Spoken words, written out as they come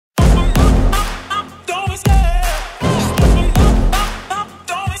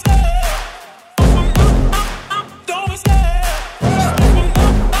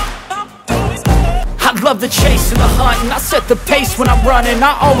the chase and the hunt, and I set the pace when I'm running.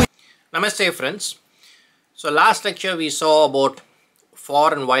 I always Namaste friends. So last lecture we saw about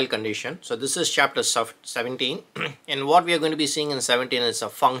for and while condition. So this is chapter 17 and what we are going to be seeing in 17 is a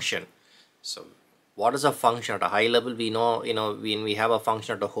function. So what is a function? At a high level we know, when we have a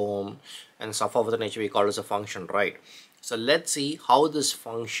function at a home and stuff of that nature, we call it as a function, right? So let's see how this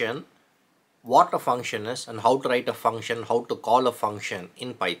function, what a function is, and how to write a function, how to call a function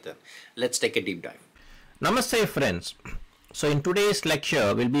in Python. Let's take a deep dive. Namaste friends. So in today's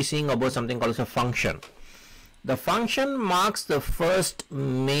lecture we'll be seeing about something called as a function. The function marks the first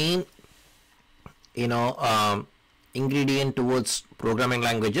main ingredient towards programming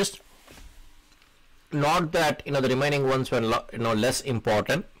languages. Not that the remaining ones were less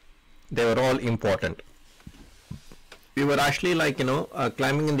important. They were all important. We were actually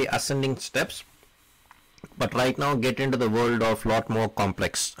climbing in the ascending steps, but right now get into the world of lot more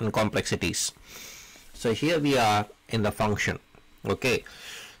complex and complexities. So here we are in the function. Okay,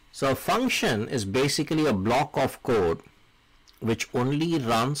 so a function is basically a block of code which only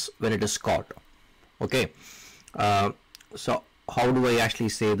runs when it is called. Okay, so how do I actually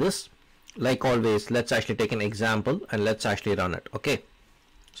say this? Like always, let's actually take an example and let's actually run it. Okay,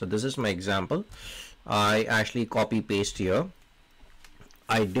 so this is my example. I actually copy paste here.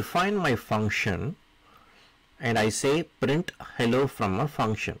 I define my function and I say print hello from a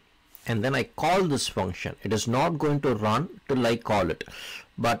function, and then I call this function. It is not going to run till I call it,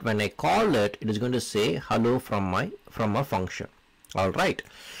 but when I call it, it is going to say hello from a function. All right,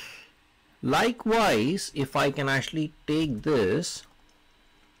 likewise, if I can actually take this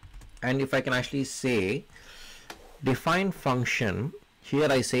and if I can actually say define function,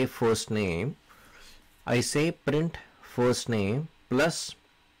 here I say first name, I say print first name plus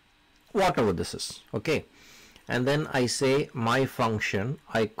whatever this is. Okay, and then I say my function,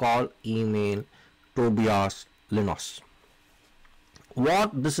 I call email Tobias Linus.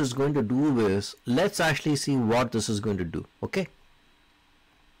 What this is going to do is, let's actually see what this is going to do. Okay,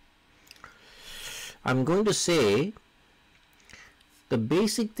 I'm going to say the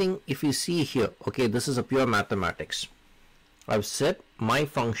basic thing. If you see here, okay, this is a pure mathematics. I've set my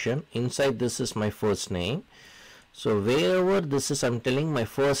function, inside this is my first name. So wherever this is, I'm telling my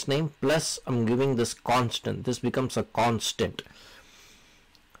first name plus I'm giving this constant. This becomes a constant.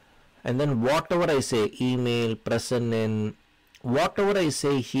 And then whatever I say, email, present in, whatever I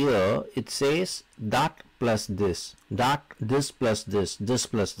say here, it says that plus this, that, this plus this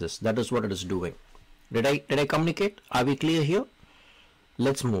plus this. That is what it is doing. Did I communicate? Are we clear here?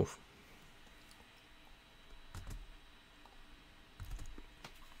 Let's move.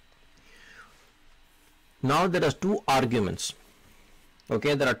 Now there are two arguments.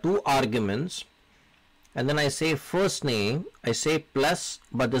 Okay, there are two arguments, and then I say first name, I say plus,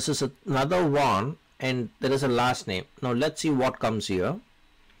 but this is another one, and there is a last name. Now let's see what comes here.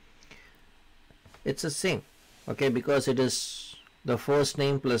 It's the same. Okay, because it is the first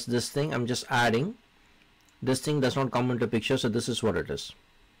name plus this thing. I'm just adding. This thing does not come into picture, so this is what it is.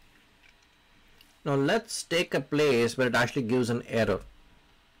 Now let's take a place where it actually gives an error.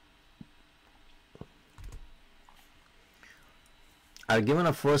 I've given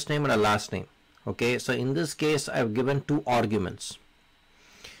a first name and a last name. Okay, so in this case I've given two arguments,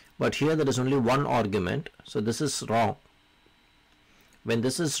 but here there is only one argument, so this is wrong. When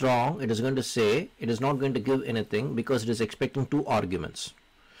this is wrong, it is going to say it is not going to give anything because it is expecting two arguments.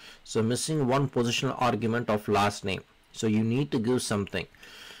 So missing one positional argument of last name, so you need to give something.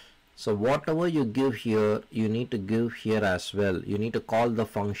 So whatever you give here, you need to give here as well. You need to call the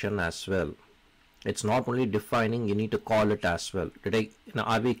function as well. It's not only defining, you need to call it as well.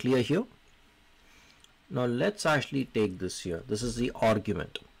 Are we clear here? Now let's actually take this here. This is the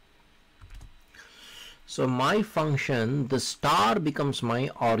argument. So my function, the star becomes my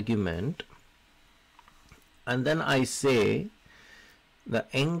argument, and then I say the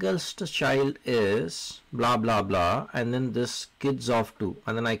youngest child is blah blah blah, and then this kids of 2,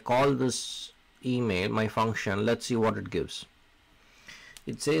 and then I call this email my function. Let's see what it gives.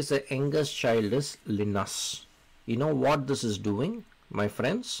 It says the youngest child is Linus. You know what this is doing, my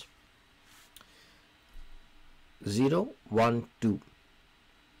friends? 0, 1, 2.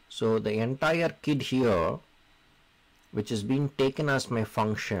 So the entire kid here, which is being taken as my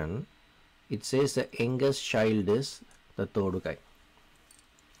function, it says the youngest child is the third guy.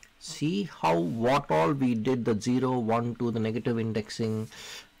 See how what all we did, the 0, 1, 2, the negative indexing,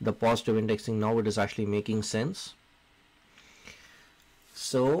 the positive indexing, now it is actually making sense.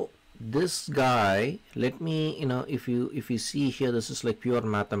 So this guy, let me, if you see here, this is like pure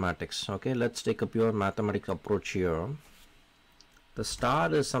mathematics. Okay, let's take a pure mathematics approach here. The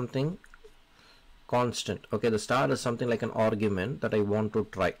star is something constant. Okay, the star is something like an argument that I want to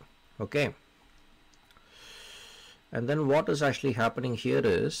try. Okay, and then what is actually happening here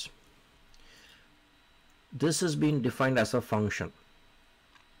is this is being defined as a function,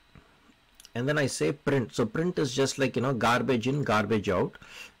 and then I say print. So print is just like, you know, garbage in, garbage out,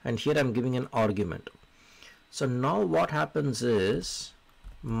 and here I'm giving an argument. So now what happens is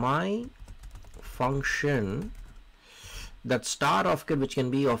my function, that star of kid, which can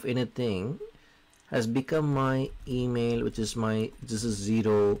be of anything, has become my email, which is my, this is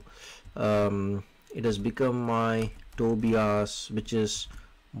 0. It has become my Tobias, which is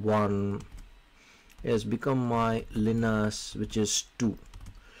 1. It has become my Linus, which is 2.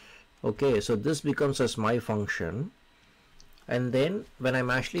 Okay, so this becomes as my function, and then when I'm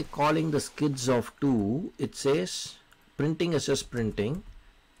actually calling the kids of 2, it says printing is just printing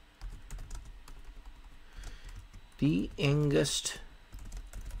the youngest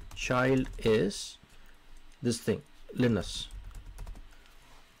child is this thing, Linus.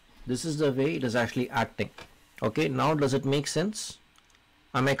 This is the way it is actually acting. Okay, now does it make sense?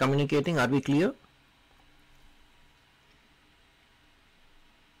 Am I communicating? Are we clear?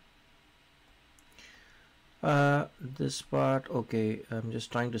 This part, okay, I'm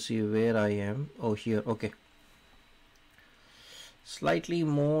just trying to see where I am. Oh, here, okay. Slightly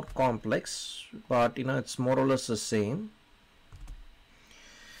more complex, but you know, it's more or less the same.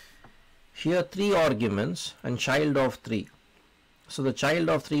 Here 3 arguments and child of 3. So the child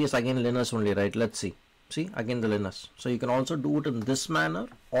of 3 is again Linus only, right? Let's see. See, again the Linus. So you can also do it in this manner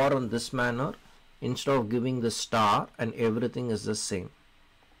or in this manner, instead of giving the star and everything is the same.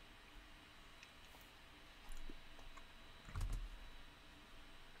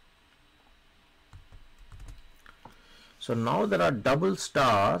 So now there are double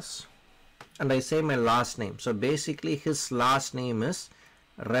stars and I say my last name. So basically his last name is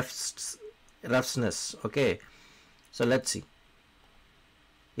Refsness. Okay, so let's see.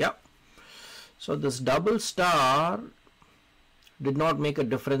 Yeah, so this double star did not make a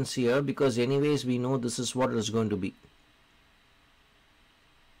difference here, because anyways we know this is what it is going to be.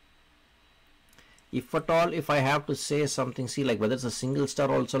 If at all, if I have to say something, see, like whether it's a single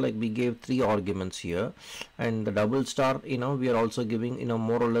star also, like we gave 3 arguments here, and the double star, you know, we are also giving, you know,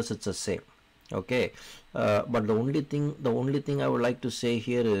 more or less it's the same. Okay, but the only thing I would like to say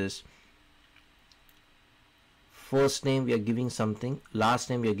here is, first name we are giving something, last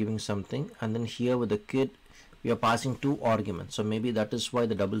name we are giving something, and then here with the kid we are passing 2 arguments. So maybe that is why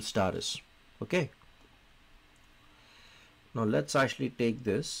the double star is. Okay, now let's actually take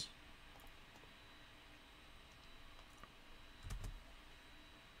this.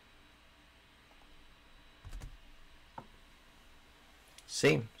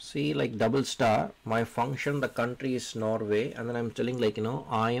 Same, see, like double star, my function, the country is Norway, and then I'm telling, like, you know,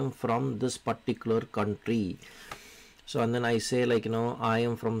 I am from this particular country. So and then I say, like, you know, I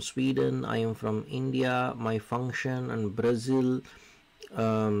am from Sweden, I am from India, my function, and Brazil.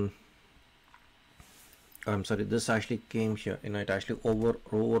 I'm sorry, this actually came here, you know, it actually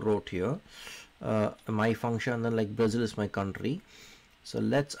overwrote here, my function, and then like Brazil is my country. So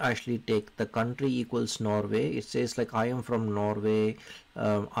let's actually take the country equals Norway. It says like I am from Norway,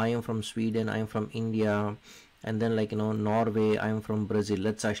 I am from Sweden, I am from India, and then like, you know, Norway, I am from Brazil.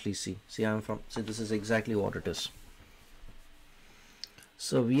 Let's actually see I'm from, so this is exactly what it is.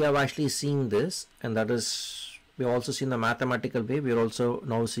 So we have actually seen this, and that is, we have also seen the mathematical way. We are also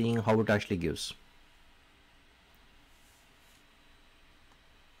now seeing how it actually gives.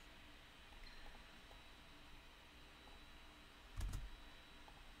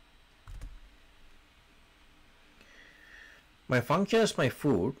 My function is my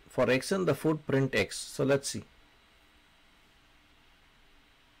food. For x in the food, print x. So let's see.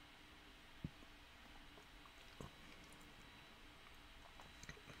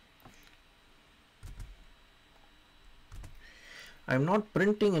 I'm not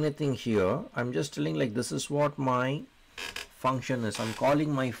printing anything here. I'm just telling, like, this is what my function is. I'm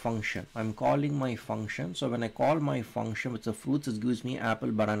calling my function. So when I call my function with the fruits, it gives me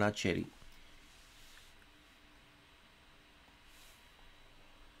apple, banana, cherry.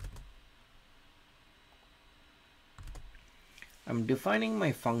 I'm defining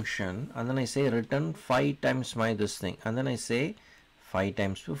my function, and then I say return 5 times my this thing, and then I say 5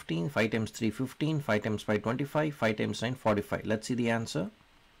 times 15, 5 times 3 15, 5 times 5 25, 5 times 9 45. Let's see the answer.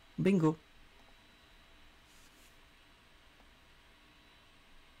 Bingo.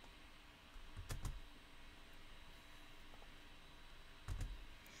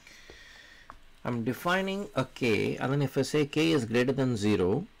 I'm defining a k, and then if I say k is greater than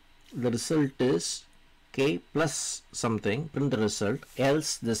 0, the result is k plus something, print the result,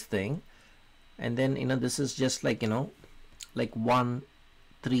 else this thing, and then this is just like like 1,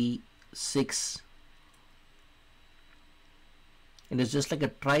 3, 6. It is just like a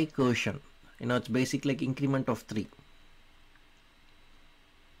tricursion. It's basically like increment of 3.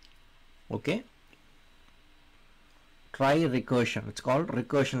 Okay, try recursion. It's called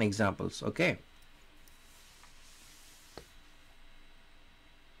recursion examples. Okay,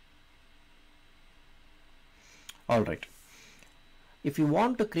 all right. If you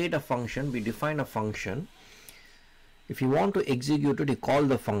want to create a function, we define a function. If you want to execute it, you call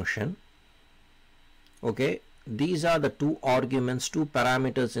the function. Okay, these are the 2 arguments, 2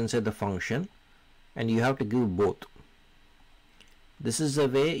 parameters inside the function, and you have to give both. This is the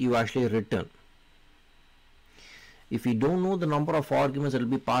way you actually return. If you don't know the number of arguments that will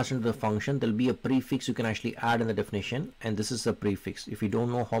be passed into the function, there will be a prefix you can actually add in the definition, and this is the prefix. If you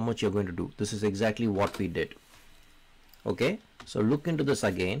don't know how much you're going to do, this is exactly what we did. Okay, so look into this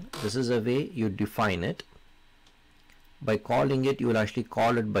again. This is the way you define it. By calling it, you will actually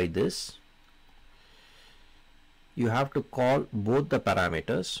call it by this. You have to call both the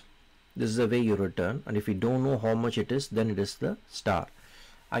parameters. This is the way you return, and if you don't know how much it is, then it is the star.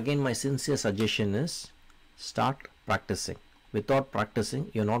 Again, my sincere suggestion is start practicing. Without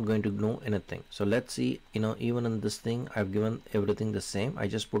practicing, you're not going to know anything. So let's see, even in this thing, I've given everything the same. I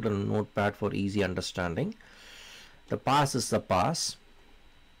just put in a notepad for easy understanding. The pass is the pass.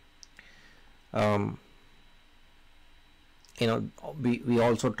 We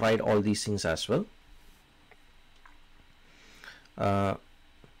also tried all these things as well.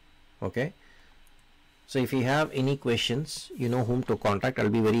 Okay, so if you have any questions, you know whom to contact. I'll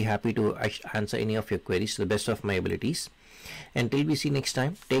be very happy to answer any of your queries to the best of my abilities. Until we see next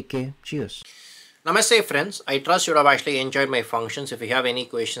time, take care. Cheers. Namaste friends. I trust you have actually enjoyed my functions. If you have any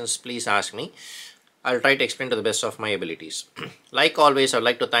questions, please ask me. I'll try to explain to the best of my abilities. Like always, I'd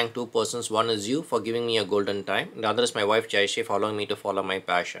like to thank 2 persons. One is you for giving me a golden time. The other is my wife Jayashree for allowing me to follow my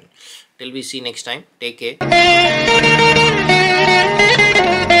passion. Till we see next time, take care.